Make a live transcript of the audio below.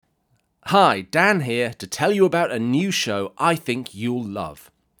Hi, Dan here to tell you about a new show I think you'll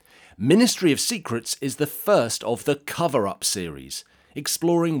love. Ministry of Secrets is the first of the Cover-Up series,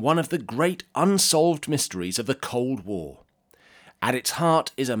 exploring one of the great unsolved mysteries of the Cold War. At its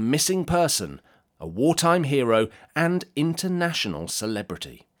heart is a missing person, a wartime hero and international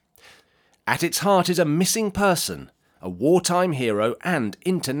celebrity. At its heart is a missing person, a wartime hero and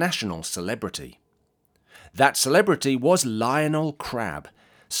international celebrity. That celebrity was Lionel Crabb,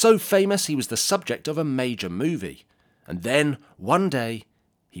 so famous he was the subject of a major movie. And then, one day,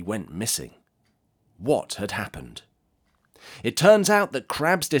 he went missing. What had happened? It turns out that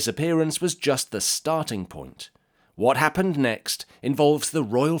Crabb's disappearance was just the starting point. What happened next involves the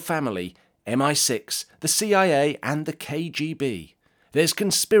royal family, MI6, the CIA and the KGB. There's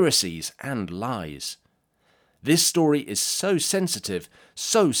conspiracies and lies. This story is so sensitive,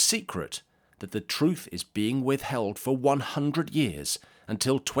 so secret, that the truth is being withheld for 100 years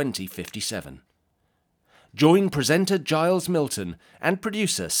until 2057. Join presenter Giles Milton and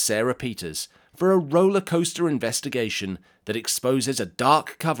producer Sarah Peters for a roller coaster investigation that exposes a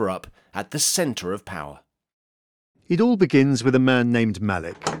dark cover-up at the centre of power. It all begins with a man named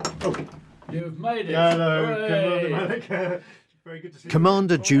Malik. Oh, you've made it. Hello, Commander Malik. Very good to see you.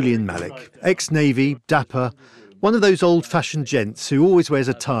 Commander Julian Malik, ex-Navy, dapper, one of those old-fashioned gents who always wears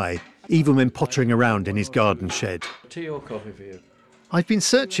a tie, even when pottering around in his garden shed. Tea or coffee for you? I've been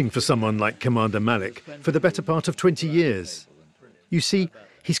searching for someone like Commander Malik for the better part of 20 years. You see,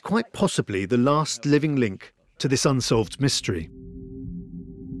 he's quite possibly the last living link to this unsolved mystery.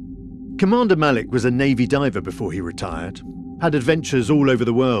 Commander Malik was a Navy diver before he retired, had adventures all over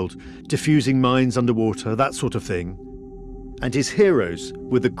the world, defusing mines underwater, that sort of thing. And his heroes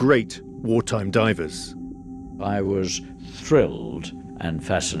were the great wartime divers. I was thrilled and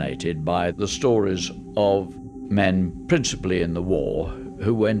fascinated by the stories of men, principally in the war,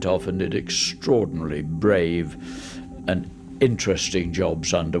 who went off and did extraordinarily brave and interesting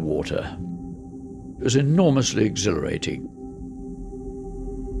jobs underwater. It was enormously exhilarating.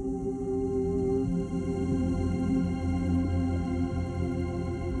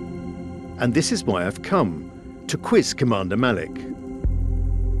 And this is why I've come, to quiz Commander Malik.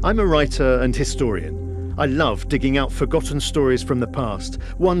 I'm a writer and historian. I love digging out forgotten stories from the past,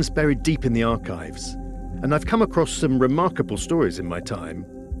 ones buried deep in the archives. And I've come across some remarkable stories in my time.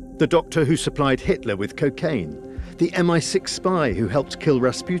 The doctor who supplied Hitler with cocaine, the MI6 spy who helped kill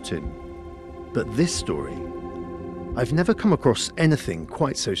Rasputin. But this story, I've never come across anything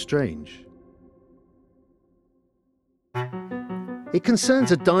quite so strange. It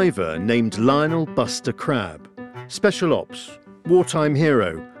concerns a diver named Lionel Buster Crabb. Special ops, wartime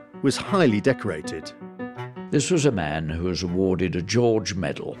hero, was highly decorated. This was a man who was awarded a George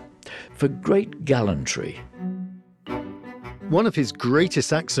Medal for great gallantry. One of his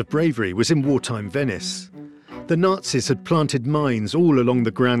greatest acts of bravery was in wartime Venice. The Nazis had planted mines all along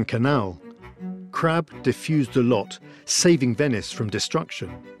the Grand Canal. Crabb defused the lot, saving Venice from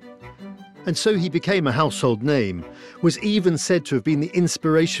destruction. And so he became a household name, was even said to have been the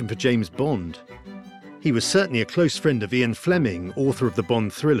inspiration for James Bond. He was certainly a close friend of Ian Fleming, author of the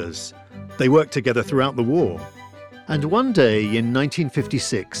Bond thrillers. They worked together throughout the war. And one day in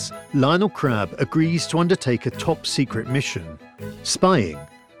 1956, Lionel Crabb agrees to undertake a top-secret mission, spying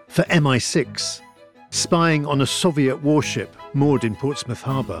for MI6, spying on a Soviet warship moored in Portsmouth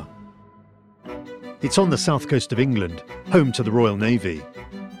Harbour. It's on the south coast of England, home to the Royal Navy.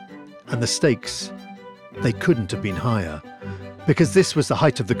 And the stakes, they couldn't have been higher, because this was the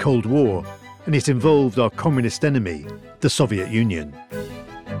height of the Cold War, and it involved our communist enemy, the Soviet Union.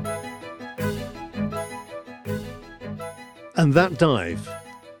 And that dive,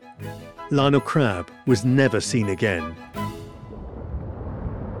 Lionel Crabb was never seen again.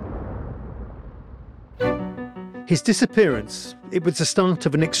 His disappearance, it was the start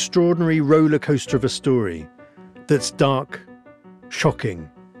of an extraordinary roller coaster of a story that's dark, shocking,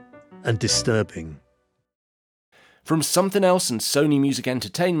 and disturbing. From Something Else and Sony Music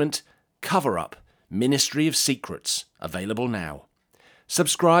Entertainment, Cover-Up, Ministry of Secrets, available now.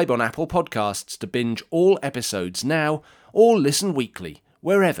 Subscribe on Apple Podcasts to binge all episodes now, or listen weekly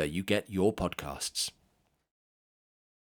wherever you get your podcasts.